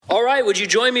All right, would you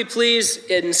join me please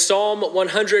in Psalm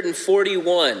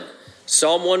 141?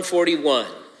 Psalm 141.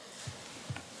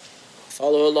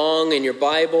 Follow along in your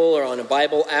Bible or on a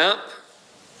Bible app.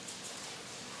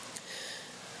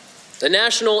 The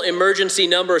National Emergency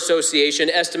Number Association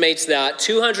estimates that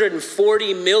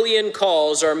 240 million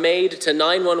calls are made to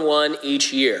 911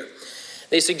 each year.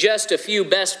 They suggest a few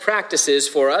best practices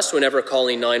for us whenever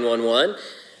calling 911.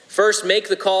 First, make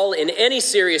the call in any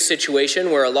serious situation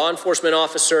where a law enforcement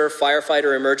officer,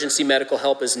 firefighter, emergency medical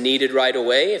help is needed right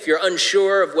away. If you're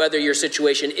unsure of whether your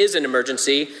situation is an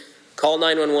emergency, call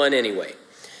 911 anyway.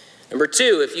 Number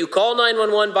two, if you call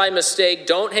 911 by mistake,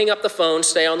 don't hang up the phone,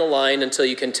 stay on the line until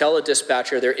you can tell a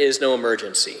dispatcher there is no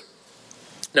emergency.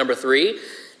 Number three,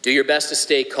 do your best to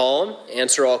stay calm,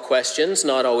 answer all questions,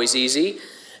 not always easy.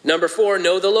 Number four,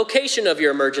 know the location of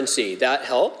your emergency. That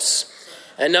helps.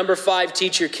 And number five,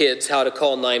 teach your kids how to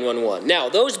call 911. Now,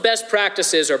 those best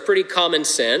practices are pretty common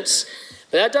sense,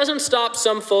 but that doesn't stop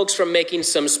some folks from making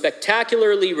some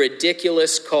spectacularly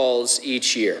ridiculous calls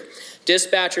each year.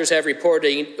 Dispatchers have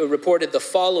reported the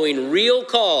following real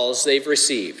calls they've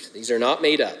received. These are not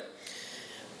made up.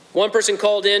 One person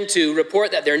called in to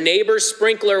report that their neighbor's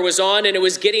sprinkler was on and it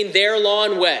was getting their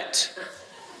lawn wet.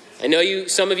 I know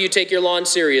some of you take your lawn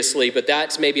seriously, but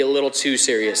that's maybe a little too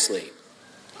seriously.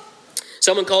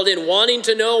 Someone called in wanting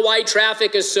to know why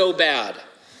traffic is so bad.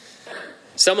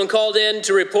 Someone called in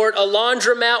to report a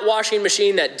laundromat washing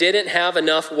machine that didn't have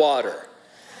enough water.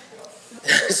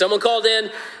 Someone called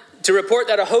in to report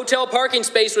that a hotel parking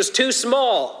space was too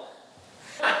small.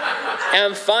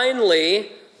 And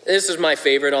finally, this is my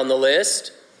favorite on the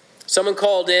list. Someone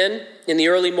called in the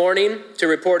early morning to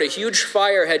report a huge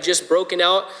fire had just broken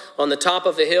out on the top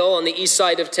of a hill on the east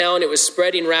side of town. It was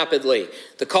spreading rapidly.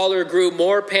 The caller grew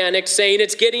more panicked, saying,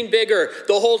 "It's getting bigger.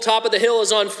 The whole top of the hill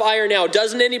is on fire now.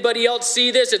 Doesn't anybody else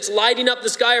see this? It's lighting up the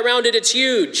sky around it. It's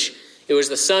huge." It was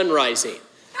the sun rising.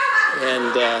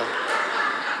 And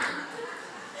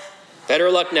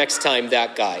better luck next time,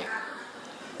 that guy.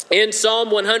 In Psalm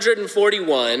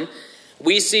 141,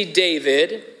 we see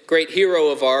David, great hero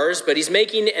of ours, but he's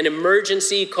making an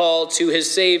emergency call to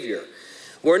his Savior.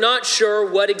 We're not sure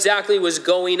what exactly was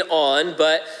going on,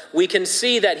 but we can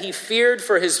see that he feared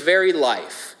for his very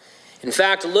life. In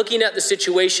fact, looking at the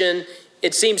situation,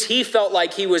 it seems he felt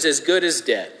like he was as good as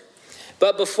dead.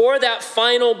 But before that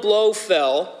final blow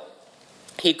fell,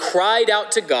 he cried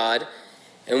out to God,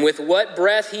 and with what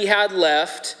breath he had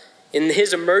left, in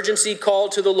his emergency call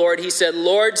to the Lord, he said,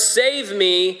 "Lord, save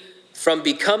me from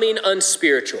becoming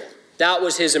unspiritual." That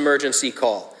was his emergency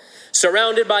call.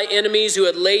 Surrounded by enemies who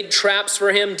had laid traps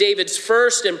for him, David's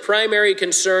first and primary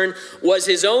concern was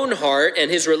his own heart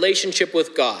and his relationship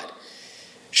with God.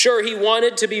 Sure, he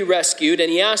wanted to be rescued,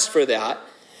 and he asked for that,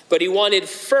 but he wanted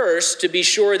first to be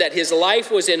sure that his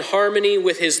life was in harmony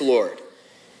with his Lord.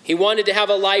 He wanted to have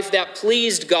a life that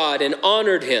pleased God and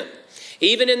honored him.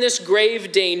 Even in this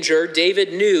grave danger,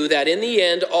 David knew that in the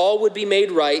end, all would be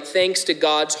made right thanks to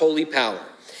God's holy power.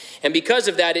 And because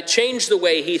of that, it changed the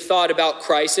way he thought about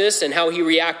crisis and how he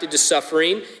reacted to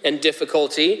suffering and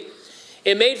difficulty.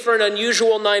 It made for an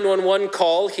unusual 911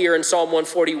 call here in Psalm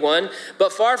 141,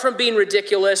 but far from being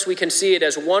ridiculous, we can see it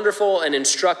as wonderful and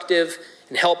instructive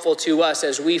and helpful to us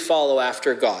as we follow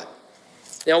after God.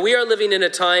 Now, we are living in a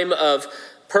time of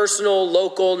personal,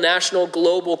 local, national,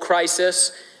 global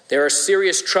crisis. There are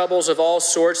serious troubles of all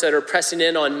sorts that are pressing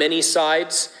in on many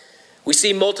sides. We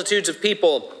see multitudes of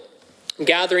people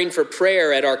gathering for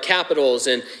prayer at our capitals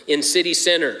and in city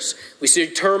centers. We see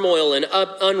turmoil and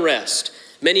unrest.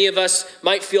 Many of us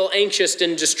might feel anxious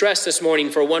and distressed this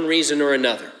morning for one reason or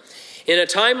another. In a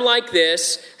time like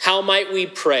this, how might we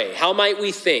pray? How might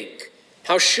we think?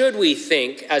 How should we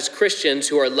think as Christians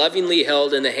who are lovingly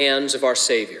held in the hands of our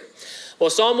Savior? Well,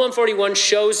 Psalm 141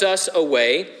 shows us a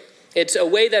way. It's a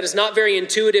way that is not very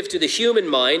intuitive to the human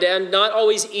mind and not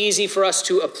always easy for us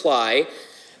to apply,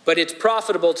 but it's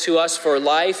profitable to us for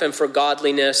life and for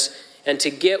godliness and to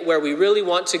get where we really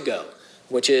want to go,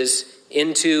 which is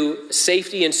into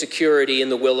safety and security in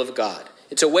the will of God.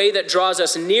 It's a way that draws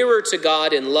us nearer to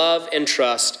God in love and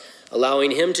trust,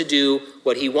 allowing him to do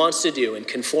what he wants to do and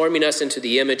conforming us into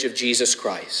the image of Jesus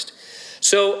Christ.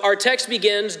 So our text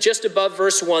begins just above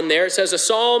verse 1 there. It says, "A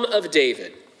psalm of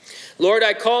David. Lord,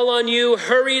 I call on you.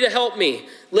 Hurry to help me.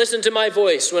 Listen to my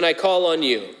voice when I call on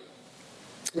you."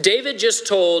 David just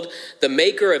told the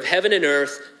maker of heaven and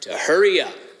earth to hurry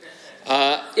up.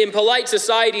 In polite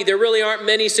society, there really aren't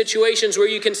many situations where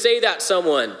you can say that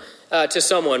to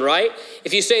someone, right?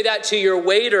 If you say that to your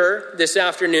waiter this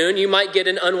afternoon, you might get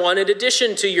an unwanted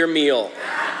addition to your meal.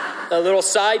 A little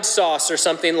side sauce or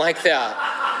something like that.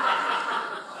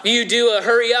 You do a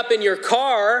hurry up in your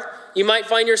car, you might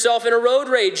find yourself in a road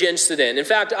rage incident. In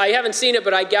fact, I haven't seen it,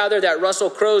 but I gather that Russell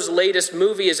Crowe's latest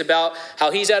movie is about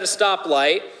how he's at a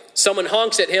stoplight. Someone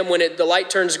honks at him when the light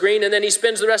turns green, and then he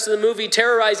spends the rest of the movie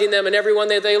terrorizing them and everyone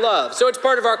that they love. So it's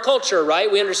part of our culture, right?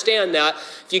 We understand that.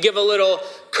 If you give a little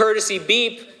courtesy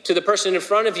beep to the person in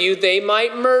front of you, they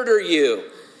might murder you.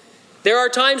 There are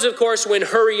times, of course, when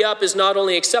hurry up is not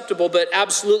only acceptable, but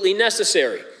absolutely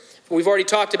necessary. We've already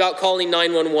talked about calling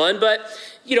 911, but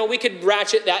we could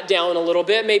ratchet that down a little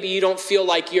bit. Maybe you don't feel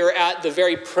like you're at the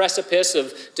very precipice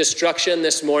of destruction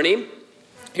this morning.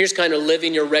 You're just kind of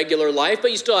living your regular life,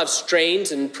 but you still have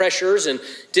strains and pressures and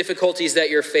difficulties that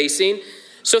you're facing.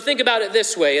 So think about it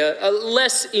this way, a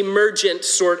less emergent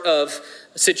sort of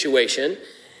situation.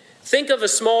 Think of a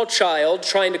small child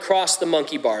trying to cross the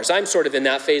monkey bars. I'm sort of in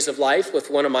that phase of life with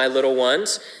one of my little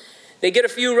ones. They get a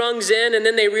few rungs in, and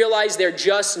then they realize they're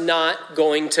just not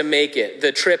going to make it.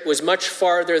 The trip was much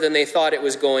farther than they thought it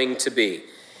was going to be.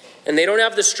 And they don't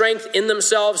have the strength in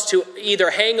themselves to either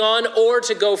hang on or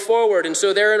to go forward. And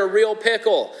so they're in a real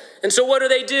pickle. And so what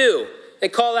do? They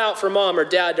call out for mom or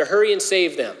dad to hurry and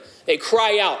save them. They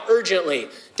cry out urgently,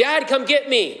 "Dad, come get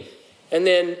me." And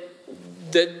then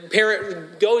the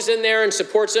parent goes in there and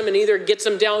supports them and either gets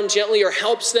them down gently or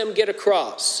helps them get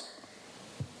across.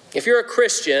 If you're a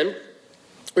Christian,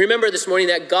 remember this morning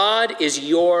that God is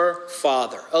your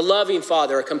Father, a loving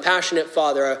Father, a compassionate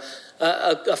Father,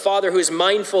 a Father who is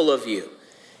mindful of you.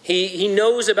 He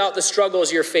knows about the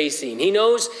struggles you're facing. He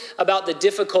knows about the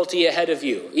difficulty ahead of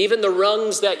you. Even the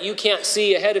rungs that you can't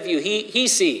see ahead of you, he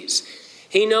sees.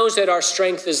 He knows that our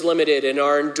strength is limited and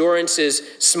our endurance is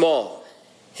small.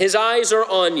 His eyes are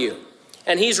on you,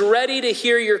 and he's ready to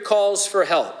hear your calls for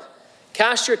help.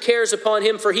 Cast your cares upon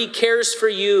him, for he cares for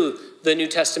you, the New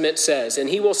Testament says, and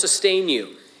he will sustain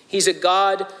you. He's a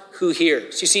God who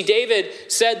hears. You see, David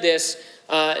said this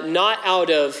not out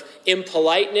of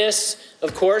impoliteness,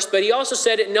 of course, but he also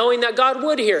said it knowing that God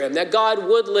would hear him, that God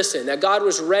would listen, that God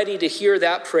was ready to hear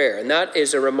that prayer, and that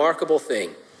is a remarkable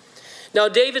thing. Now,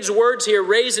 David's words here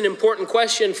raise an important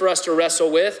question for us to wrestle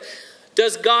with.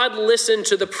 Does God listen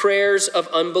to the prayers of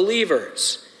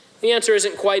unbelievers? The answer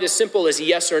isn't quite as simple as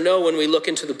yes or no when we look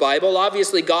into the Bible.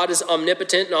 Obviously, God is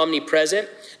omnipotent and omnipresent.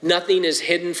 Nothing is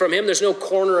hidden from him. There's no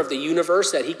corner of the universe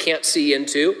that he can't see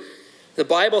into. The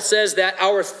Bible says that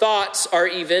our thoughts are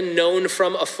even known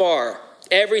from afar.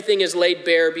 Everything is laid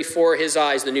bare before his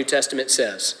eyes, the New Testament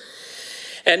says.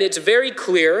 And it's very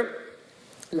clear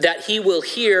that he will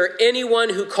hear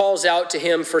anyone who calls out to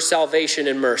him for salvation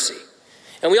and mercy.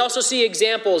 And we also see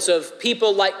examples of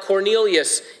people like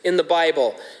Cornelius in the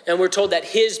Bible. And we're told that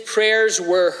his prayers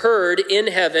were heard in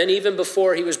heaven even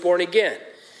before he was born again.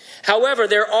 However,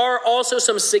 there are also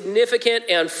some significant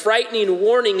and frightening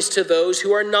warnings to those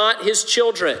who are not his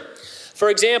children.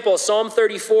 For example, Psalm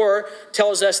 34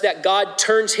 tells us that God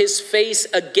turns his face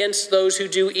against those who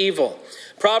do evil.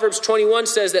 Proverbs 21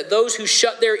 says that those who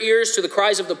shut their ears to the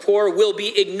cries of the poor will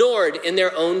be ignored in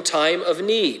their own time of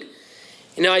need.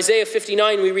 In Isaiah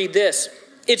 59, we read this: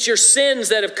 "It's your sins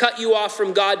that have cut you off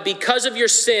from God. Because of your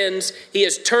sins, he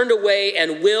has turned away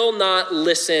and will not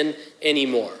listen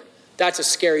anymore." That's a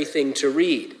scary thing to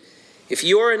read. If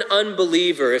you're an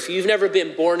unbeliever, if you've never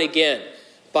been born again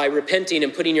by repenting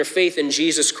and putting your faith in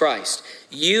Jesus Christ,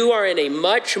 you are in a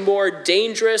much more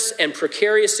dangerous and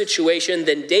precarious situation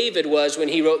than David was when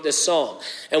he wrote this psalm.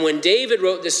 And when David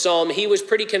wrote this psalm, he was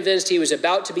pretty convinced he was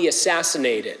about to be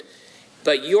assassinated.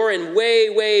 But you're in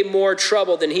way, way more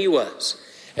trouble than he was.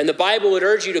 And the Bible would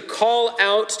urge you to call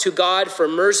out to God for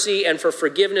mercy and for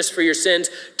forgiveness for your sins,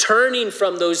 turning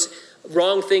from those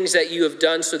wrong things that you have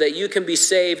done so that you can be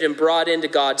saved and brought into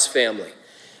God's family.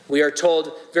 We are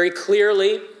told very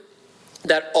clearly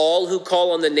that all who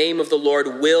call on the name of the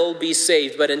Lord will be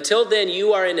saved. But until then,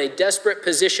 you are in a desperate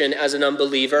position as an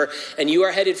unbeliever, and you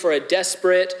are headed for a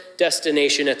desperate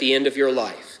destination at the end of your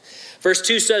life. Verse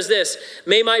 2 says this: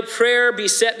 "May my prayer be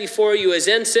set before you as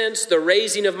incense, the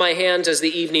raising of my hands as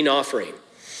the evening offering."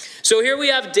 So here we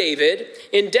have David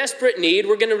in desperate need.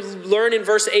 We're going to learn in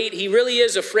verse 8, he really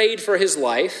is afraid for his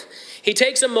life. He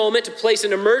takes a moment to place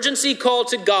an emergency call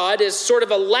to God as sort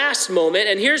of a last moment.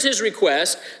 And here's his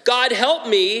request: "God, help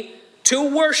me to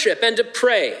worship and to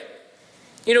pray."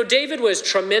 You know, David was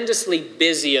tremendously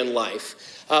busy in life.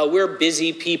 We're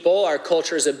busy people. Our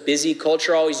culture is a busy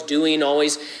culture, always doing,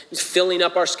 always filling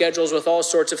up our schedules with all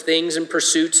sorts of things and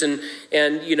pursuits and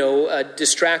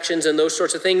distractions and those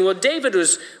sorts of things. Well, David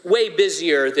was way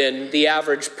busier than the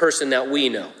average person that we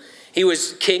know. He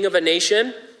was king of a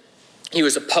nation. He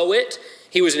was a poet.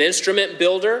 He was an instrument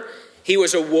builder. He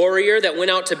was a warrior that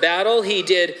went out to battle. He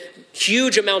did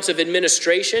huge amounts of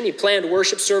administration. He planned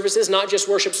worship services, not just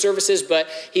worship services, but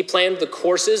he planned the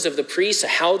courses of the priests,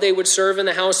 how they would serve in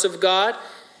the house of God.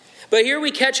 But here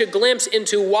we catch a glimpse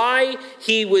into why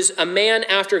he was a man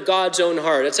after God's own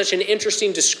heart. It's such an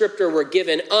interesting descriptor we're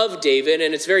given of David,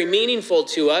 and it's very meaningful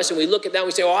to us. And we look at that and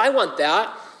we say, oh, I want that.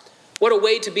 What a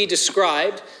way to be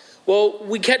described. Well,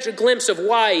 we catch a glimpse of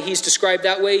why he's described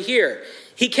that way here.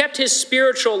 He kept his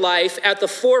spiritual life at the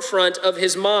forefront of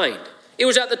his mind. It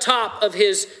was at the top of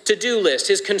his to-do list,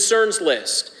 his concerns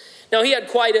list. Now, he had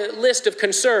quite a list of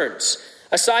concerns.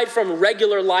 Aside from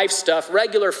regular life stuff,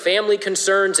 regular family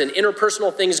concerns and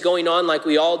interpersonal things going on like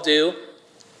we all do,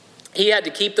 he had to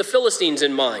keep the Philistines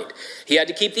in mind. He had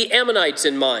to keep the Ammonites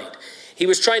in mind. He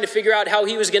was trying to figure out how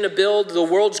he was going to build the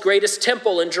world's greatest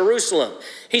temple in Jerusalem.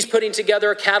 He's putting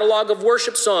together a catalog of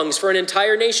worship songs for an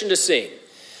entire nation to sing.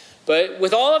 But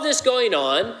with all of this going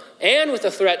on, and with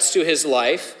the threats to his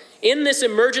life, in this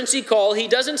emergency call, he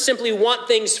doesn't simply want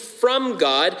things from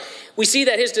God. We see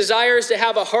that his desire is to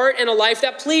have a heart and a life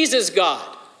that pleases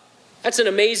God. That's an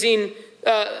amazing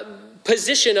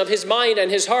position of his mind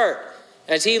and his heart.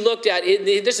 As he looked at it,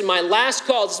 this is my last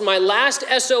call, this is my last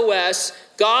SOS.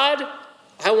 God,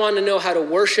 I want to know how to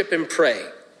worship and pray.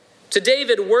 To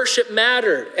David, worship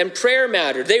mattered and prayer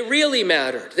mattered. They really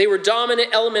mattered. They were dominant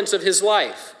elements of his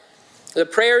life. The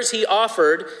prayers he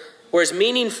offered were as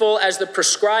meaningful as the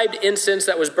prescribed incense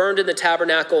that was burned in the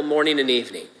tabernacle morning and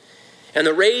evening. And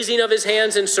the raising of his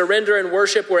hands in surrender and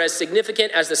worship were as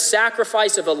significant as the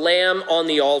sacrifice of a lamb on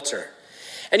the altar.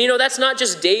 And that's not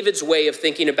just David's way of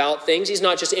thinking about things. He's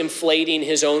not just inflating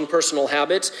his own personal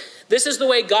habits. This is the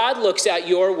way God looks at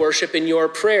your worship and your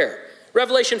prayer.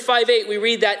 Revelation 5:8, we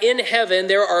read that in heaven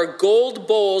there are gold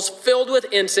bowls filled with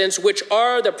incense, which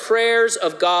are the prayers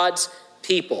of God's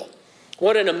people.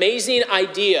 What an amazing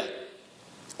idea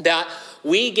that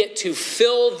we get to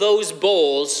fill those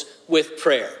bowls with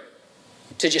prayer.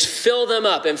 To just fill them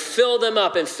up and fill them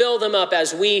up and fill them up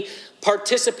as we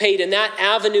participate in that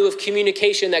avenue of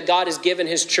communication that God has given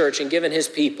his church and given his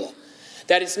people.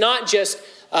 That it's not just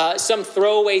some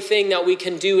throwaway thing that we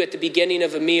can do at the beginning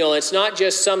of a meal. It's not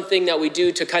just something that we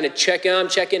do to kind of check in. I'm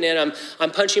checking in.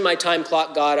 I'm punching my time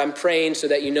clock, God. I'm praying so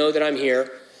that you know that I'm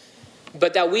here.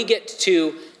 But that we get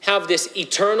to have this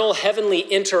eternal heavenly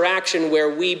interaction where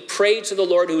we pray to the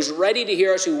Lord who's ready to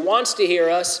hear us, who wants to hear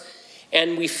us,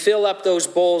 and we fill up those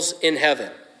bowls in heaven.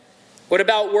 What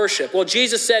about worship? Well,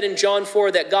 Jesus said in John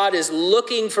 4 that God is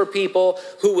looking for people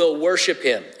who will worship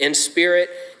him in spirit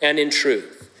and in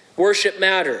truth. Worship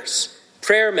matters.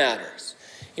 Prayer matters.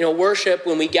 Worship,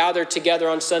 when we gather together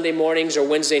on Sunday mornings or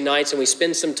Wednesday nights and we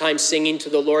spend some time singing to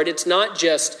the Lord, it's not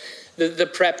just the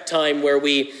prep time where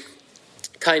we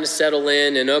kind of settle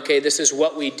in and, okay, this is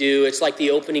what we do. It's like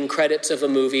the opening credits of a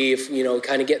movie, if,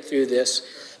 kind of get through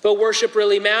this. But worship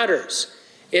really matters.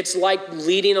 It's like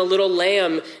leading a little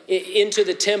lamb into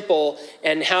the temple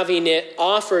and having it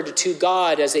offered to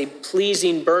God as a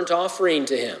pleasing burnt offering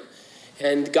to him.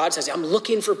 And God says, I'm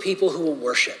looking for people who will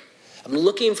worship. I'm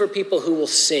looking for people who will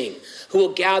sing, who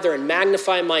will gather and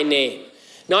magnify my name.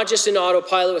 Not just in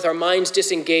autopilot with our minds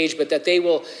disengaged, but that they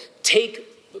will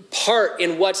take part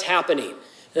in what's happening.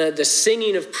 The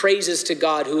singing of praises to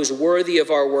God who is worthy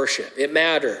of our worship. It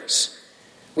matters.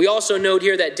 We also note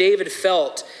here that David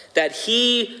felt that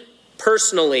he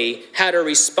personally had a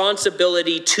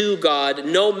responsibility to God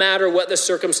no matter what the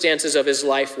circumstances of his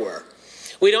life were.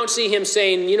 We don't see him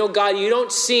saying, God, you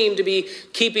don't seem to be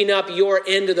keeping up your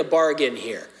end of the bargain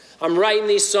here. I'm writing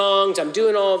these songs, I'm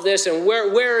doing all of this, and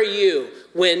where are you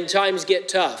when times get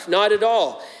tough? Not at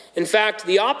all. In fact,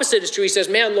 the opposite is true. He says,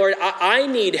 man, Lord, I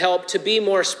need help to be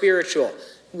more spiritual,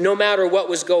 no matter what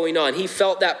was going on. He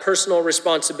felt that personal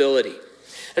responsibility.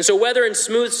 And so whether in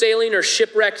smooth sailing or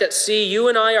shipwrecked at sea, you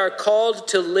and I are called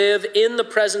to live in the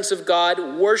presence of God,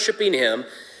 worshiping him,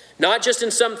 not just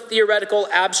in some theoretical,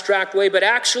 abstract way, but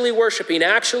actually worshiping,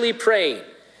 actually praying,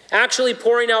 actually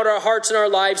pouring out our hearts and our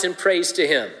lives in praise to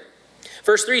him.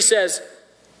 Verse 3 says,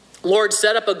 Lord,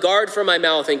 set up a guard for my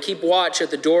mouth and keep watch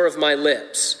at the door of my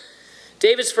lips.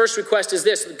 David's first request is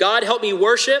this: God, help me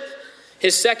worship.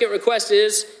 His second request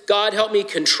is, God, help me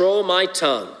control my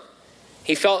tongue.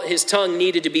 He felt his tongue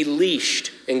needed to be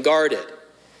leashed and guarded.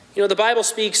 The Bible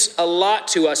speaks a lot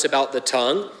to us about the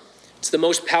tongue. It's the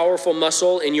most powerful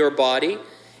muscle in your body.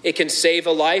 It can save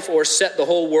a life or set the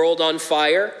whole world on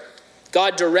fire.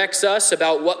 God directs us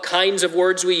about what kinds of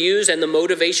words we use and the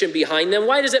motivation behind them.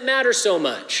 Why does it matter so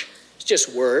much? It's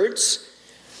just words.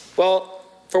 Well,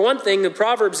 for one thing, the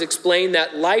Proverbs explain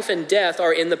that life and death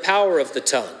are in the power of the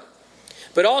tongue.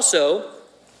 But also,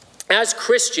 as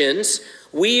Christians,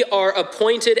 We are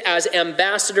appointed as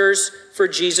ambassadors for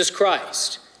Jesus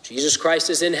Christ. Jesus Christ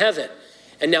is in heaven.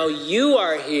 And now you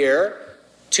are here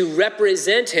to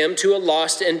represent him to a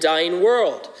lost and dying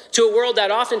world, to a world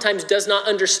that oftentimes does not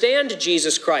understand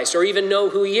Jesus Christ or even know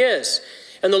who he is.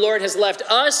 And the Lord has left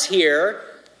us here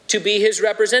to be his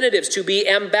representatives, to be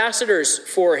ambassadors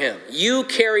for him. You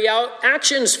carry out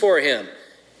actions for him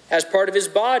as part of his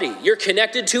body. You're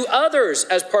connected to others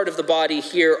as part of the body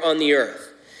here on the earth.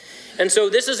 And so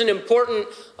this is an important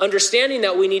understanding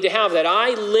that we need to have, that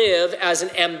I live as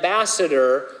an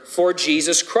ambassador for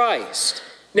Jesus Christ.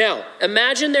 Now,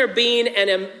 imagine there being an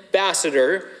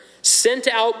ambassador sent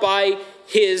out by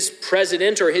his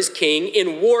president or his king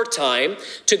in wartime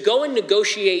to go and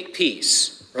negotiate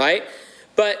peace, right?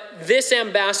 But this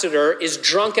ambassador is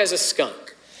drunk as a skunk.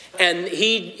 And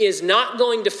he is not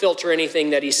going to filter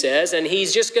anything that he says, and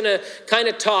he's just going to kind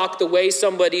of talk the way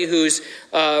somebody who's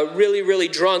really, really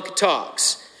drunk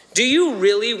talks. Do you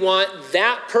really want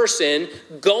that person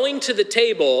going to the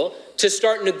table to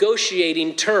start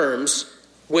negotiating terms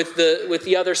with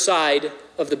the other side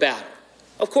of the battle?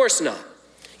 Of course not.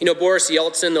 You know, Boris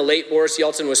Yeltsin, the late Boris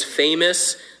Yeltsin, was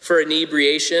famous for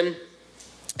inebriation.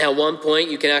 At one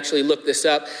point, you can actually look this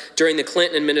up, during the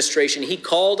Clinton administration, he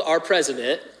called our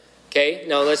president. Okay,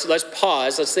 now let's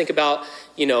pause. Let's think about,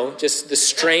 just the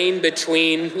strain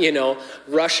between,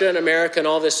 Russia and America and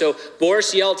all this. So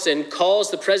Boris Yeltsin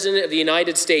calls the president of the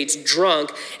United States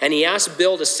drunk, and he asks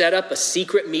Bill to set up a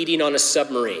secret meeting on a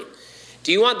submarine.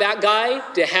 Do you want that guy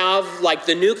to have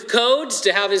the nuke codes,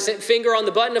 to have his finger on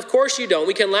the button? Of course you don't.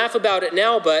 We can laugh about it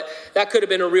now, but that could have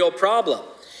been a real problem.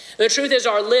 And the truth is,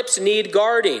 our lips need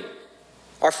guarding.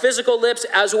 Our physical lips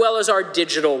as well as our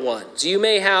digital ones. You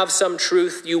may have some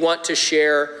truth you want to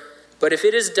share, but if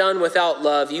it is done without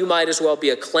love, you might as well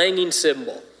be a clanging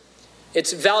cymbal.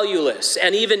 It's valueless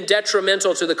and even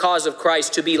detrimental to the cause of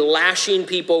Christ to be lashing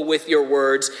people with your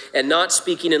words and not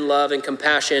speaking in love and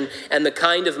compassion and the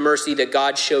kind of mercy that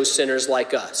God shows sinners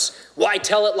like us. Why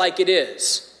tell it like it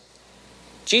is?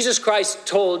 Jesus Christ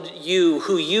told you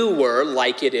who you were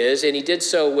like it is, and he did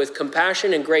so with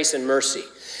compassion and grace and mercy.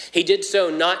 He did so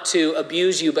not to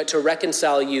abuse you, but to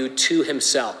reconcile you to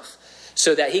himself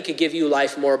so that he could give you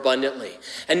life more abundantly.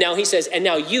 And now he says, and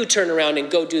now you turn around and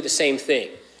go do the same thing.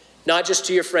 Not just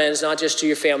to your friends, not just to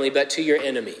your family, but to your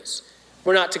enemies.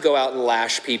 We're not to go out and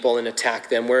lash people and attack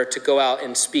them. We're to go out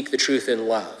and speak the truth in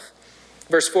love.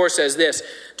 Verse 4 says this,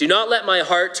 do not let my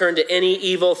heart turn to any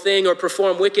evil thing or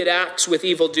perform wicked acts with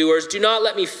evildoers. Do not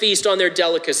let me feast on their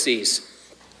delicacies.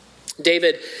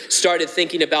 David started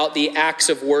thinking about the acts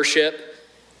of worship,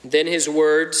 then his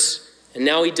words, and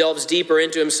now he delves deeper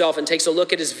into himself and takes a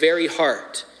look at his very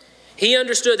heart. He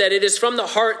understood that it is from the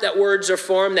heart that words are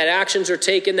formed, that actions are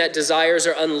taken, that desires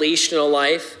are unleashed in a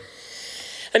life.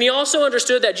 And he also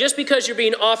understood that just because you're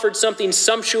being offered something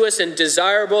sumptuous and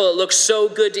desirable, it looks so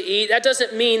good to eat, that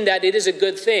doesn't mean that it is a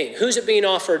good thing. Who's it being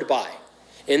offered by?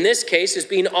 In this case, it's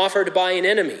being offered by an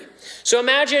enemy. So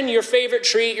imagine your favorite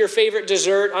treat, your favorite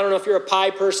dessert. I don't know if you're a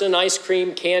pie person, ice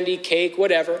cream, candy, cake,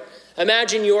 whatever.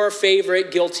 Imagine your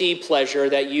favorite guilty pleasure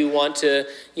that you want to,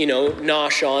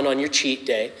 nosh on your cheat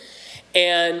day.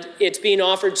 And it's being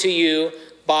offered to you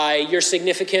by your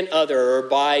significant other or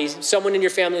by someone in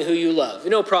your family who you love.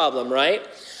 No problem, right?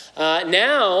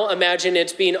 Now imagine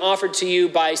it's being offered to you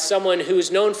by someone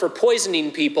who's known for poisoning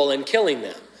people and killing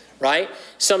them. Right?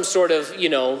 Some sort of,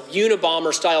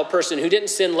 Unabomber style person who didn't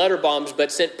send letter bombs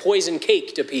but sent poison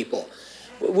cake to people.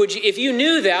 Would you, if you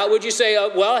knew that, would you say,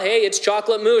 well, hey, it's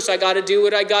chocolate mousse. I got to do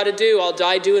what I got to do. I'll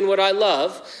die doing what I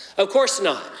love. Of course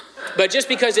not. But just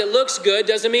because it looks good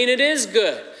doesn't mean it is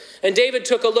good. And David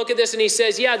took a look at this and he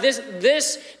says, yeah,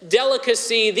 this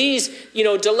delicacy, these,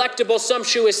 delectable,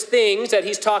 sumptuous things that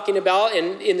he's talking about,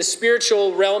 and in the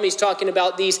spiritual realm, he's talking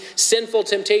about these sinful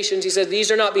temptations. He says,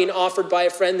 these are not being offered by a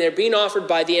friend. They're being offered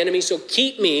by the enemy. So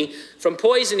keep me from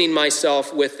poisoning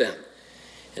myself with them.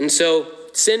 And so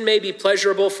sin may be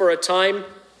pleasurable for a time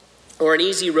or an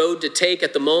easy road to take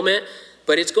at the moment,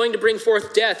 but it's going to bring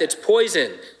forth death. It's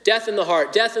poison, death in the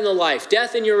heart, death in the life,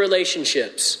 death in your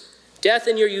relationships. Death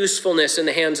in your usefulness in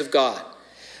the hands of God.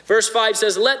 Verse 5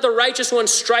 says, let the righteous one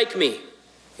strike me.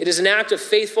 It is an act of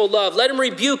faithful love. Let him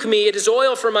rebuke me. It is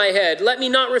oil for my head. Let me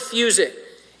not refuse it.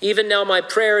 Even now my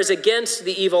prayer is against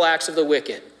the evil acts of the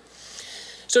wicked.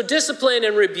 So discipline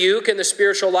and rebuke in the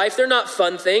spiritual life, they're not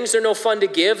fun things. They're no fun to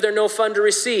give. They're no fun to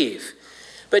receive.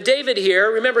 But David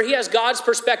here, remember, he has God's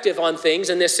perspective on things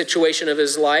in this situation of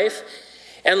his life.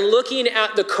 And looking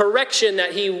at the correction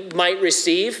that he might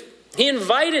receive, he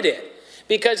invited it,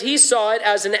 because he saw it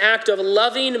as an act of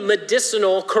loving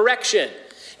medicinal correction.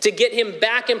 to get him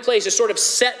back in place, to sort of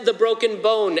set the broken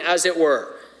bone, as it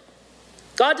were.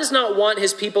 God does not want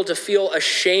his people to feel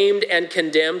ashamed and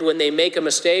condemned when they make a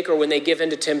mistake or when they give in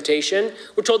to temptation.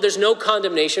 We're told there's no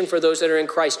condemnation for those that are in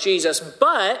Christ Jesus,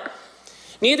 but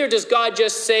neither does God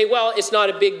just say, well, it's not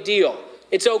a big deal.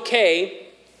 It's okay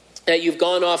that you've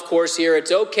gone off course here.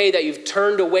 It's okay that you've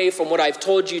turned away from what I've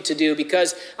told you to do,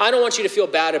 because I don't want you to feel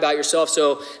bad about yourself.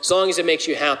 So as long as it makes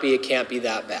you happy, it can't be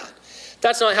that bad.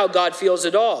 That's not how God feels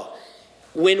at all.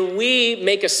 When we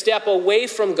make a step away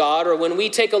from God, or when we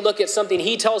take a look at something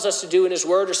he tells us to do in his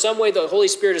word, or some way the Holy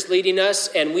Spirit is leading us,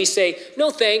 and we say,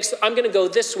 no thanks, I'm going to go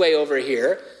this way over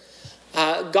here.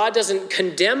 God doesn't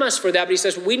condemn us for that, but he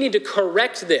says, we need to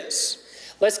correct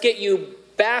this. Let's get you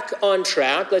back on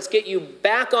track. Let's get you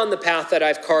back on the path that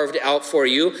I've carved out for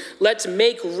you. Let's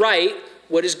make right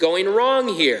what is going wrong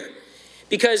here.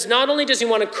 Because not only does he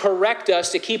want to correct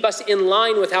us to keep us in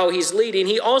line with how he's leading,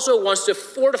 he also wants to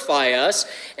fortify us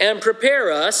and prepare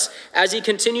us as he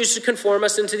continues to conform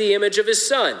us into the image of his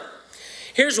son.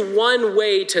 Here's one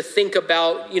way to think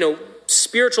about,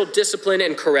 spiritual discipline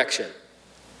and correction.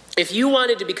 If you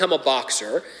wanted to become a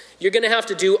boxer, you're going to have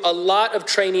to do a lot of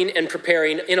training and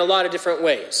preparing in a lot of different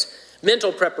ways.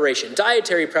 Mental preparation,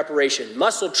 dietary preparation,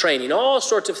 muscle training, all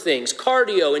sorts of things,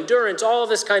 cardio, endurance, all of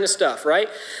this kind of stuff, right?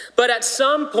 But at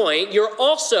some point, you're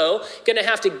also going to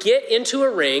have to get into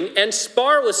a ring and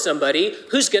spar with somebody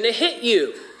who's going to hit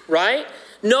you, right?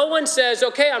 No one says,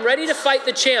 okay, I'm ready to fight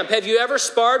the champ. Have you ever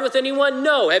sparred with anyone?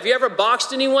 No. Have you ever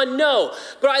boxed anyone? No.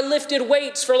 But I lifted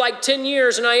weights for like 10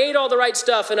 years and I ate all the right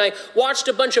stuff and I watched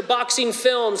a bunch of boxing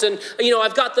films and,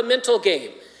 I've got the mental game.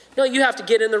 No, you have to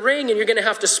get in the ring and you're going to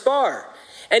have to spar.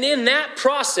 And in that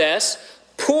process,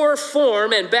 poor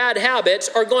form and bad habits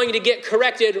are going to get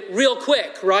corrected real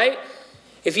quick, right?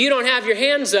 If you don't have your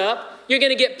hands up, you're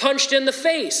going to get punched in the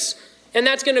face. And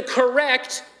that's going to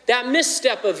correct that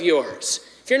misstep of yours.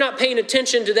 If you're not paying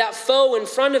attention to that foe in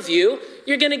front of you,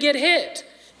 you're going to get hit.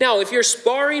 Now, if you're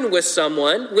sparring with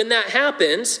someone, when that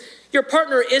happens, your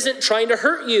partner isn't trying to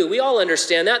hurt you. We all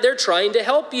understand that. They're trying to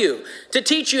help you, to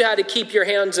teach you how to keep your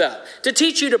hands up, to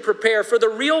teach you to prepare for the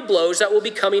real blows that will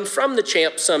be coming from the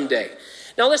champ someday.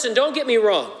 Now listen, don't get me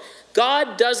wrong.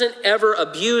 God doesn't ever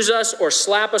abuse us or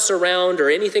slap us around or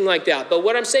anything like that. But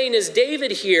what I'm saying is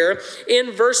David here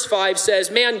in verse 5 says,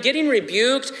 man, getting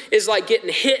rebuked is like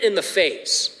getting hit in the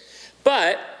face.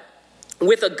 But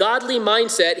with a godly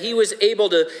mindset, he was able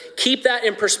to keep that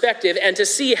in perspective and to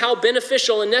see how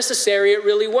beneficial and necessary it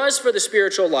really was for the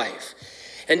spiritual life.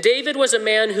 And David was a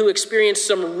man who experienced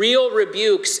some real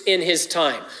rebukes in his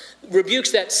time.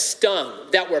 Rebukes that stung,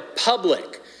 that were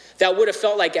public, that would have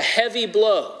felt like a heavy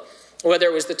blow. Whether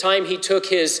it was the time he took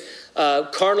his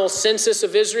carnal census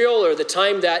of Israel or the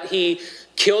time that he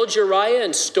killed Uriah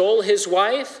and stole his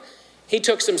wife, he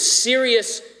took some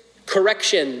serious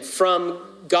correction from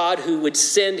God, who would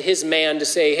send his man to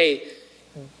say, hey,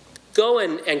 go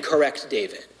and correct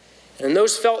David. And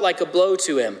those felt like a blow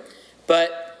to him.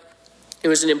 But it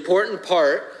was an important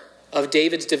part of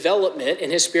David's development in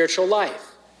his spiritual life.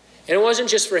 And it wasn't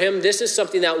just for him. This is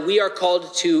something that we are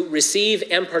called to receive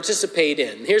and participate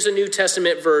in. Here's a New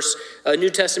Testament verse, a New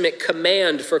Testament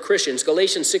command for Christians.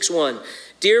 Galatians 6:1.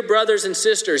 Dear brothers and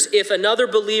sisters, if another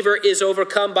believer is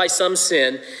overcome by some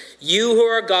sin, you who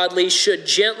are godly should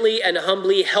gently and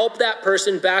humbly help that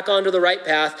person back onto the right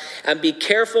path and be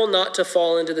careful not to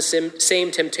fall into the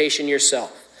same temptation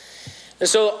yourself. And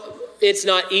so it's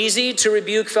not easy to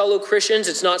rebuke fellow Christians.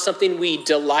 It's not something we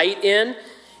delight in.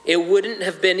 It wouldn't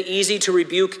have been easy to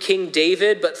rebuke King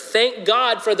David, but thank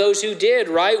God for those who did,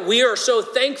 right? We are so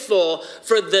thankful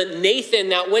for the Nathan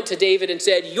that went to David and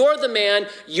said, you're the man,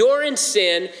 you're in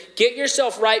sin, get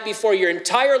yourself right before your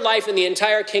entire life and the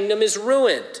entire kingdom is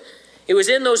ruined. It was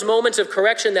in those moments of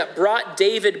correction that brought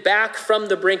David back from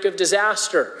the brink of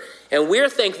disaster. And we're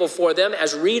thankful for them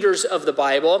as readers of the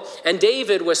Bible, and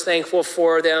David was thankful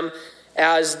for them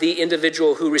as the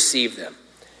individual who received them.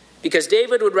 Because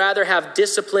David would rather have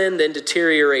discipline than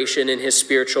deterioration in his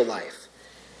spiritual life.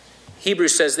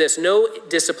 Hebrews says this, no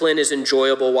discipline is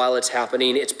enjoyable while it's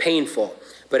happening. It's painful.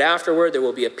 But afterward, there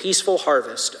will be a peaceful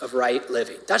harvest of right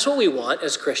living. That's what we want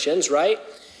as Christians, right?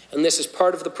 And this is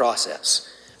part of the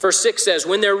process. Verse 6 says,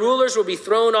 when their rulers will be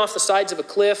thrown off the sides of a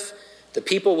cliff, the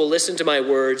people will listen to my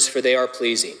words, for they are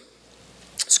pleasing.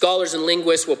 Scholars and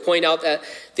linguists will point out that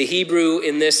the Hebrew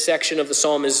in this section of the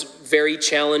psalm is very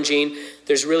challenging.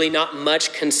 There's really not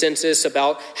much consensus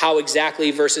about how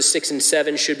exactly verses 6 and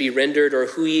 7 should be rendered or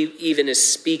who even is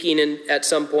speaking at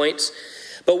some points.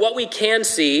 But what we can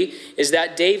see is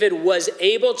that David was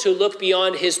able to look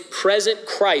beyond his present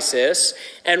crisis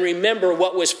and remember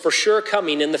what was for sure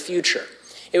coming in the future.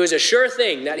 It was a sure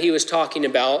thing that he was talking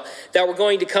about, that were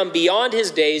going to come beyond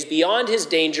his days, beyond his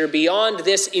danger, beyond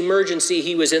this emergency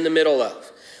he was in the middle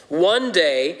of. One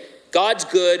day, God's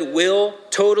good will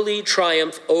totally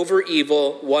triumph over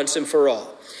evil once and for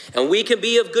all. And we can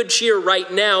be of good cheer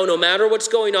right now, no matter what's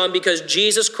going on, because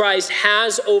Jesus Christ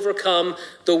has overcome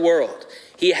the world.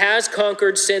 He has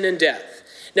conquered sin and death.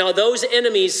 Now, those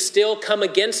enemies still come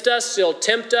against us, still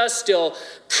tempt us, still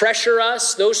pressure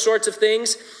us, those sorts of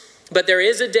things. But there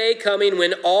is a day coming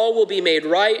when all will be made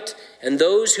right, and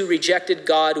those who rejected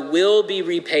God will be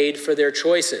repaid for their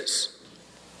choices.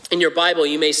 In your Bible,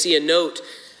 you may see a note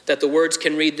that the words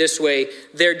can read this way: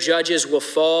 their judges will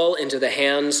fall into the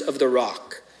hands of the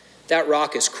rock. That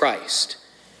rock is Christ.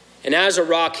 And as a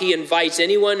rock, he invites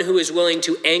anyone who is willing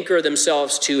to anchor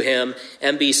themselves to him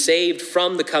and be saved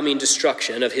from the coming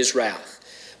destruction of his wrath.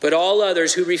 But all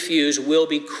others who refuse will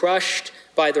be crushed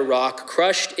by the rock,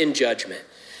 crushed in judgment.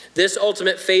 This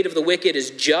ultimate fate of the wicked is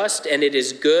just and it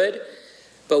is good,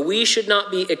 but we should not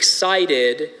be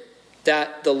excited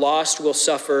that the lost will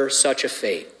suffer such a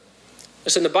fate.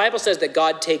 Listen, the Bible says that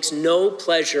God takes no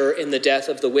pleasure in the death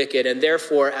of the wicked, and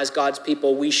therefore, as God's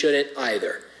people, we shouldn't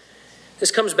either.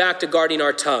 This comes back to guarding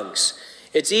our tongues.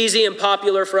 It's easy and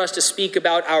popular for us to speak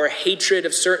about our hatred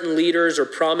of certain leaders or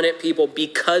prominent people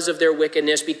because of their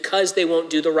wickedness, because they won't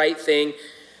do the right thing.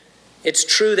 It's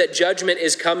true that judgment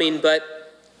is coming, but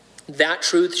that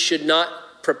truth should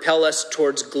not propel us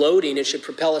towards gloating. It should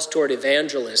propel us toward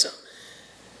evangelism.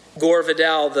 Gore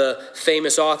Vidal, the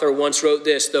famous author, once wrote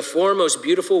this: "The four most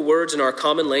beautiful words in our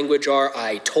common language are,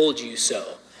 'I told you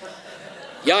so.'"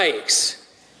 Yikes.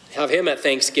 Have him at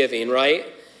Thanksgiving, right?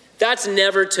 That's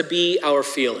never to be our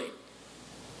feeling.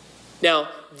 Now,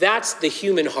 that's the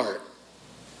human heart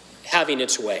having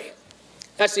its way.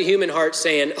 That's the human heart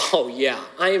saying, "Oh yeah,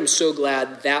 I am so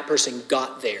glad that person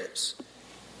got theirs."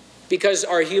 Because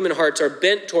our human hearts are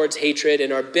bent towards hatred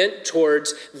and are bent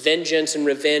towards vengeance and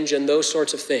revenge and those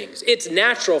sorts of things. It's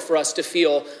natural for us to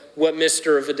feel what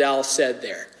Mr. Vidal said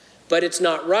there. But it's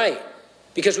not right.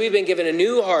 Because we've been given a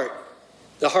new heart,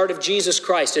 the heart of Jesus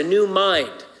Christ, a new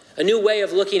mind, a new way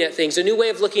of looking at things, a new way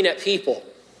of looking at people.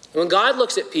 And when God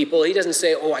looks at people, he doesn't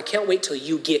say, "Oh, I can't wait till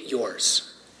you get yours."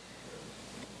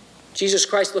 Jesus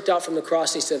Christ looked out from the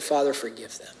cross and he said, "Father,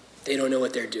 forgive them. They don't know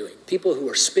what they're doing." People who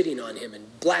were spitting on him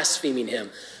and blaspheming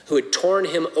him, who had torn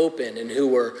him open and who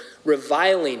were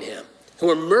reviling him, who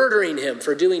were murdering him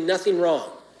for doing nothing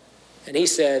wrong. And he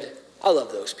said, "I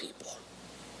love those people."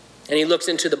 And he looks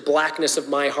into the blackness of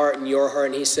my heart and your heart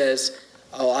and he says,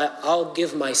 "Oh, I'll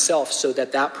give myself so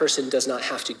that that person does not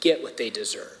have to get what they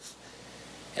deserve."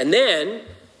 And then,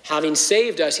 having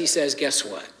saved us, he says, "Guess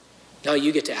what? Now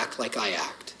you get to act like I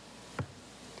act.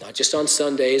 Not just on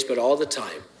Sundays, but all the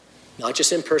time. Not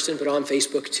just in person, but on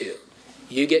Facebook too.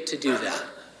 You get to do that.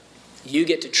 You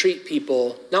get to treat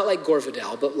people not like Gore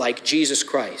Vidal, but like Jesus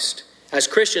Christ." As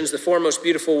Christians, the four most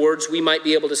beautiful words we might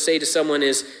be able to say to someone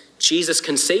is, "Jesus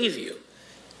can save you."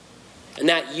 And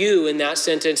that "you" in that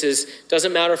sentence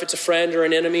doesn't matter if it's a friend or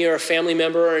an enemy or a family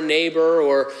member or a neighbor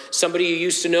or somebody you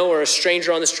used to know or a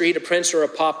stranger on the street, a prince or a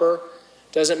pauper.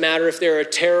 Doesn't matter if they're a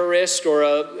terrorist or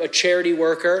a charity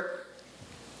worker.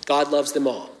 God loves them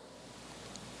all.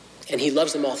 And he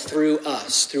loves them all through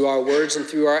us, through our words and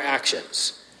through our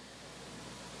actions.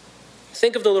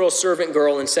 Think of the little servant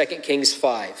girl in 2 Kings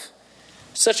 5.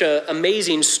 Such an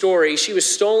amazing story. She was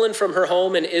stolen from her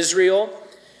home in Israel.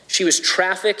 She was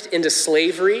trafficked into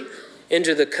slavery,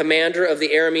 into the commander of the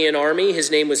Aramean army. His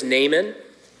name was Naaman.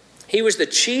 He was the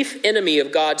chief enemy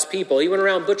of God's people. He went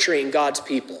around butchering God's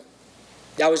people.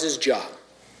 That was his job.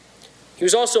 He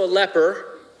was also a leper.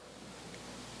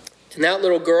 And that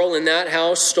little girl in that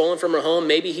house, stolen from her home,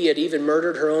 maybe he had even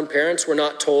murdered her own parents, we're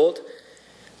not told.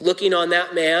 Looking on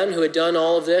that man who had done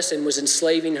all of this and was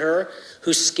enslaving her,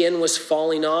 whose skin was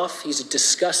falling off. He's a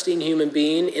disgusting human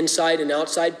being, inside and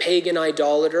outside, pagan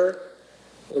idolater.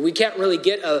 We can't really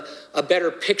get a better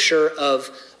picture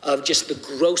of just the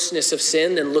grossness of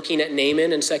sin than looking at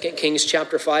Naaman in 2 Kings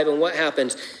chapter 5. And what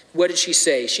happened? What did she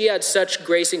say? She had such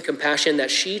grace and compassion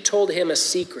that she told him a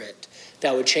secret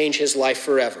that would change his life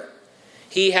forever.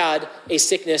 He had a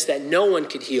sickness that no one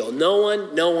could heal. No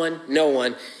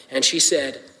one. And she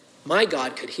said, "My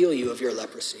God could heal you of your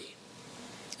leprosy."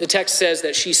 The text says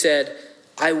that she said,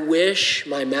 "I wish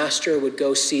my master would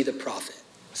go see the prophet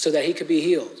so that he could be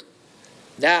healed."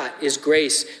 That is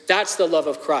grace. That's the love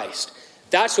of Christ.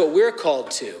 That's what we're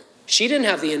called to. She didn't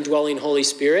have the indwelling Holy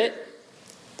Spirit,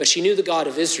 but she knew the God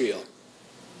of Israel.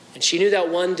 And she knew that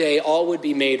one day all would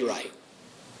be made right.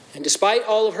 And despite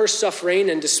all of her suffering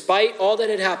and despite all that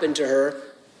had happened to her,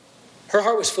 her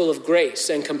heart was full of grace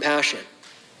and compassion.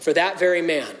 for that very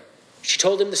man. She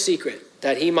told him the secret,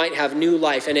 that he might have new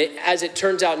life. And as it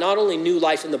turns out, not only new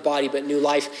life in the body, but new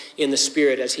life in the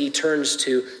spirit as he turns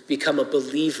to become a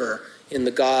believer in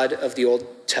the God of the Old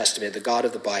Testament, the God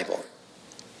of the Bible.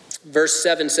 Verse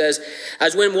 7 says,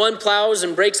 as when one plows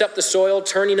and breaks up the soil,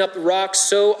 turning up the rocks,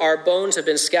 so our bones have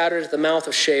been scattered at the mouth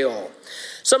of Sheol.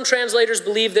 Some translators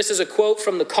believe this is a quote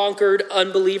from the conquered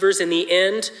unbelievers in the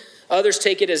end. Others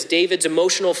take it as David's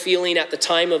emotional feeling at the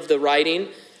time of the writing.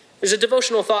 There's a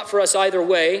devotional thought for us either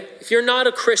way. If you're not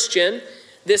a Christian,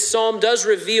 this psalm does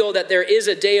reveal that there is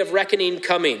a day of reckoning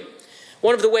coming.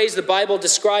 One of the ways the Bible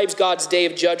describes God's day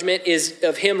of judgment is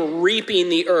of him reaping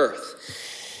the earth.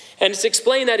 And it's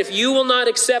explained that if you will not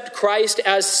accept Christ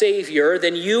as Savior,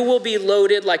 then you will be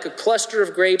loaded like a cluster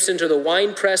of grapes into the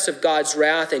winepress of God's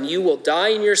wrath, and you will die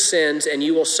in your sins, and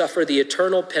you will suffer the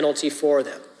eternal penalty for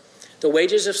them. The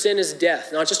wages of sin is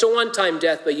death, not just a one-time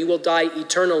death, but you will die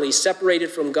eternally, separated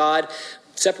from God,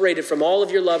 separated from all of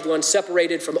your loved ones,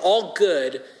 separated from all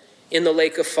good in the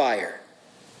lake of fire.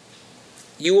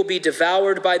 You will be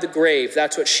devoured by the grave.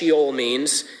 That's what Sheol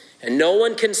means. And no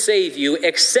one can save you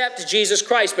except Jesus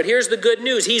Christ. But here's the good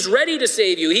news. He's ready to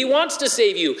save you. He wants to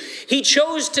save you. He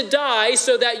chose to die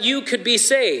so that you could be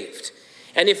saved.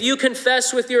 And if you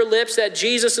confess with your lips that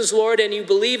Jesus is Lord and you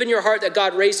believe in your heart that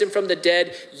God raised him from the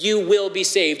dead, you will be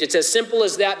saved. It's as simple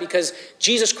as that because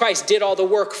Jesus Christ did all the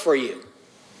work for you.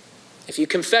 If you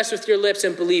confess with your lips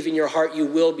and believe in your heart, you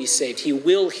will be saved. He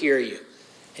will hear you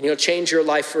and he'll change your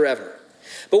life forever.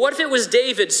 But what if it was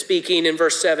David speaking in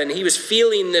verse 7? He was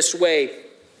feeling this way,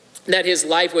 that his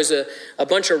life was a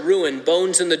bunch of ruin,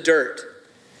 bones in the dirt.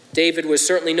 David was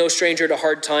certainly no stranger to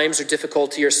hard times or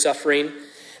difficulty or suffering.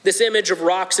 This image of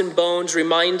rocks and bones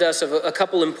reminds us of a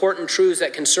couple important truths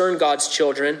that concern God's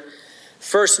children.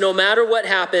 First, no matter what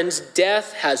happens,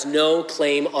 death has no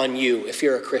claim on you if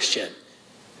you're a Christian.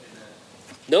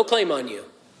 No claim on you.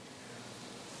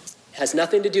 It has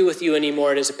nothing to do with you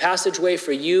anymore. It is a passageway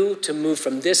for you to move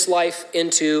from this life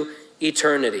into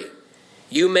eternity.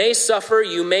 You may suffer,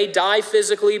 you may die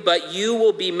physically, but you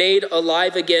will be made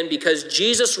alive again because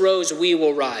Jesus rose, we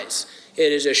will rise.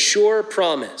 It is a sure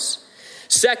promise.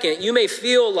 Second, you may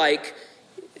feel like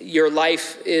your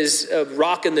life is a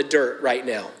rock in the dirt right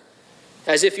now.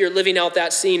 As if you're living out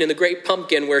that scene in The Great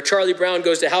Pumpkin where Charlie Brown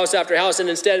goes to house after house and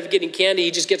instead of getting candy,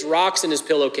 he just gets rocks in his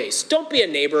pillowcase. Don't be a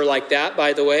neighbor like that,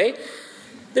 by the way.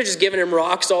 They're just giving him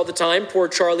rocks all the time, poor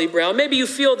Charlie Brown. Maybe you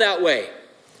feel that way.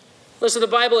 Listen, the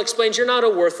Bible explains you're not a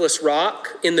worthless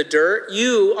rock in the dirt.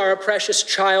 You are a precious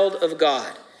child of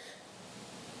God.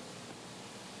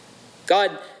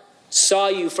 God saw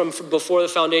you from before the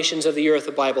foundations of the earth,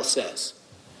 the Bible says.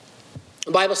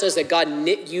 The Bible says that God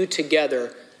knit you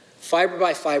together fiber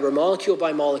by fiber, molecule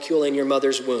by molecule in your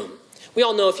mother's womb. We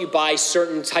all know if you buy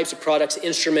certain types of products,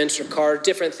 instruments or cars,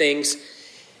 different things,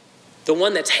 the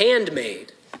one that's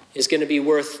handmade is going to be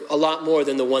worth a lot more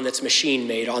than the one that's machine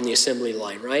made on the assembly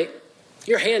line, right?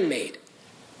 You're handmade.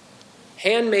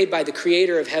 Handmade by the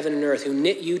creator of heaven and earth who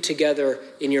knit you together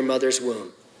in your mother's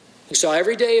womb. Who saw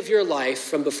every day of your life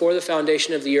from before the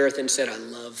foundation of the earth and said, I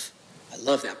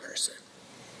love that person.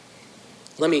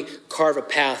 Let me carve a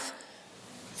path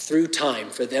through time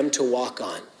for them to walk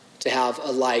on, to have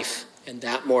a life and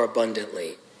that more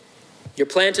abundantly. You're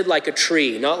planted like a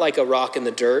tree, not like a rock in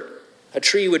the dirt, a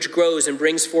tree which grows and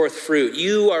brings forth fruit.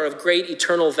 You are of great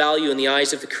eternal value in the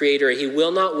eyes of the Creator. He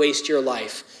will not waste your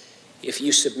life if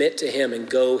you submit to him and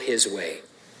go his way.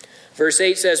 Verse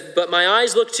 8 says, but my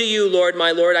eyes look to you, Lord,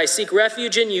 my Lord. I seek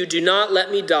refuge in you. Do not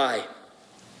let me die.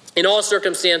 In all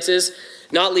circumstances,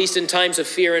 not least in times of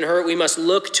fear and hurt, we must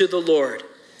look to the Lord.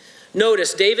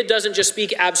 Notice, David doesn't just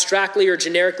speak abstractly or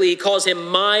generically. He calls him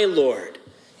my Lord.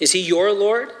 Is he your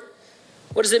Lord?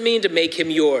 What does it mean to make him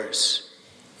yours?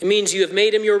 It means you have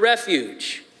made him your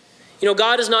refuge. You know,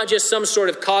 God is not just some sort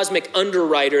of cosmic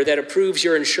underwriter that approves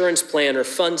your insurance plan or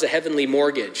funds a heavenly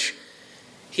mortgage.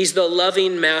 He's the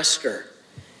loving master.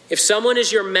 If someone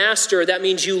is your master, that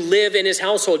means you live in his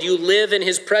household. You live in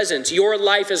his presence. Your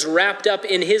life is wrapped up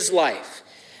in his life.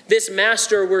 This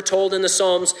master, we're told in the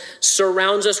Psalms,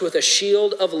 surrounds us with a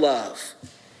shield of love.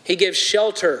 He gives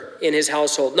shelter in his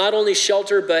household. Not only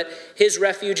shelter, but his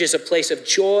refuge is a place of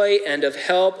joy and of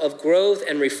help, of growth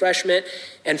and refreshment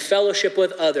and fellowship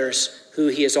with others who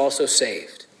he has also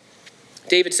saved.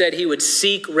 David said he would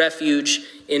seek refuge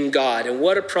in God. And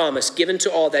what a promise given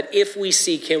to all that if we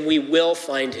seek him, we will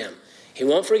find him. He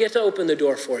won't forget to open the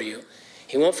door for you.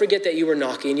 He won't forget that you were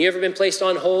knocking. You ever been placed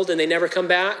on hold and they never come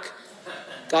back?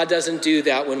 God doesn't do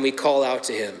that when we call out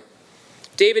to him.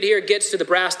 David here gets to the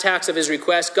brass tacks of his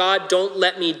request. God, don't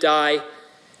let me die.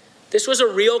 This was a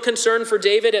real concern for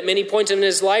David at many points in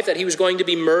his life, that he was going to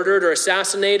be murdered or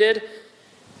assassinated.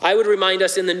 I would remind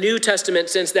us in the New Testament,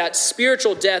 since that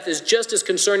spiritual death is just as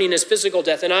concerning as physical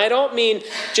death. And I don't mean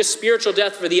just spiritual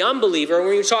death for the unbeliever.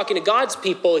 When you're talking to God's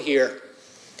people here,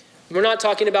 we're not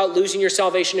talking about losing your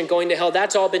salvation and going to hell.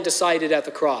 That's all been decided at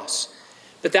the cross.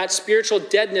 But that spiritual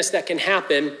deadness that can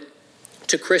happen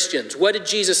to Christians. What did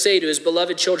Jesus say to his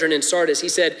beloved children in Sardis? He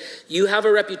said, you have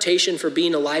a reputation for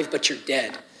being alive, but you're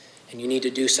dead, and you need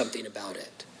to do something about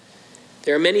it.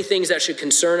 There are many things that should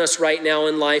concern us right now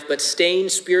in life, but staying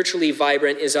spiritually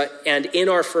vibrant and in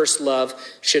our first love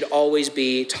should always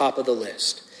be top of the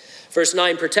list. Verse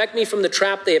 9, protect me from the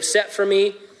trap they have set for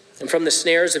me and from the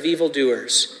snares of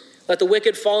evildoers. Let the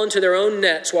wicked fall into their own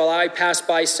nets while I pass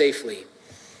by safely.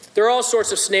 There are all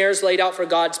sorts of snares laid out for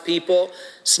God's people,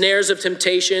 snares of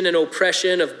temptation and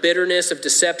oppression, of bitterness, of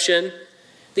deception.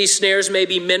 These snares may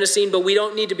be menacing, but we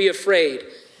don't need to be afraid.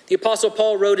 The Apostle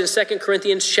Paul wrote in 2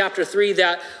 Corinthians chapter 3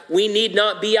 that we need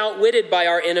not be outwitted by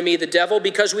our enemy, the devil,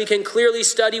 because we can clearly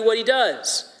study what he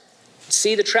does.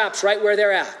 See the traps right where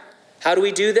they're at. How do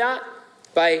we do that?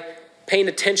 By paying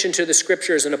attention to the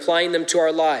scriptures and applying them to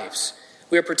our lives.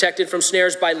 We are protected from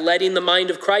snares by letting the mind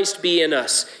of Christ be in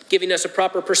us, giving us a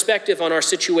proper perspective on our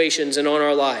situations and on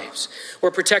our lives.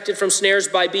 We're protected from snares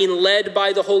by being led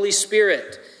by the Holy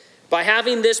Spirit. By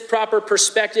having this proper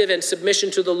perspective and submission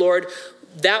to the Lord,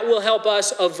 that will help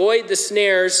us avoid the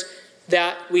snares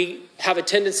that we have a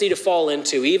tendency to fall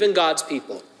into, even God's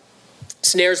people.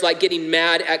 Snares like getting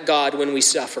mad at God when we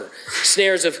suffer.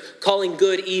 Snares of calling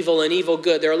good evil and evil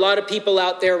good. There are a lot of people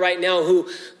out there right now who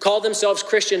call themselves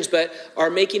Christians but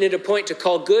are making it a point to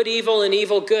call good evil and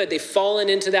evil good. They've fallen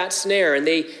into that snare and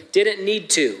they didn't need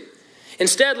to.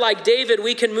 Instead, like David,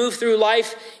 we can move through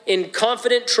life in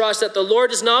confident trust that the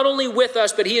Lord is not only with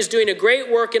us, but he is doing a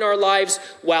great work in our lives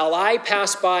while I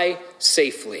pass by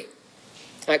safely.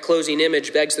 That closing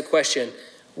image begs the question,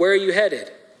 where are you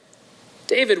headed?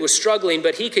 David was struggling,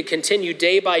 but he could continue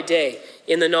day by day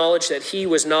in the knowledge that he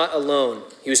was not alone.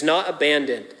 He was not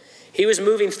abandoned. He was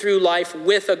moving through life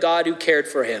with a God who cared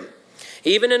for him.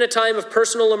 Even in a time of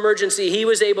personal emergency, he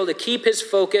was able to keep his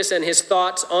focus and his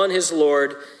thoughts on his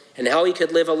Lord and how he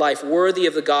could live a life worthy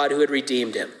of the God who had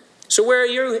redeemed him. So where are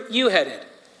you headed?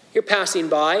 You're passing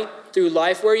by through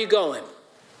life. Where are you going?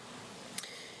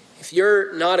 If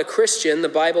you're not a Christian, the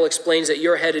Bible explains that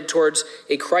you're headed towards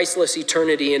a Christless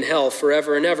eternity in hell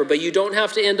forever and ever. But you don't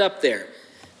have to end up there.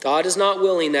 God is not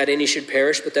willing that any should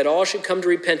perish, but that all should come to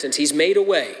repentance. He's made a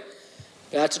way.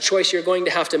 But that's a choice you're going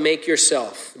to have to make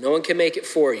yourself. No one can make it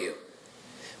for you.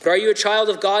 But are you a child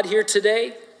of God here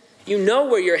today? You know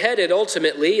where you're headed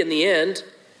ultimately in the end.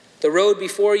 The road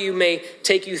before you may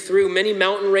take you through many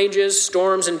mountain ranges,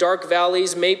 storms, and dark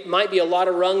valleys. Might be a lot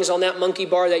of rungs on that monkey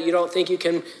bar that you don't think you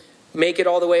can make it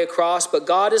all the way across. But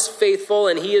God is faithful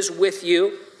and he is with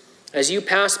you as you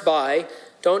pass by.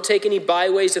 Don't take any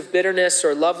byways of bitterness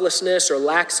or lovelessness or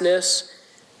laxness.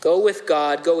 Go with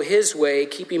God, go his way,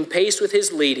 keeping pace with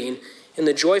his leading in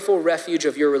the joyful refuge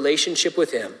of your relationship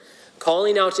with him,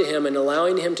 calling out to him and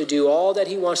allowing him to do all that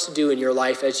he wants to do in your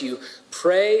life as you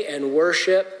pray and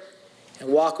worship and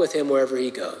walk with him wherever he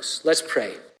goes. Let's pray.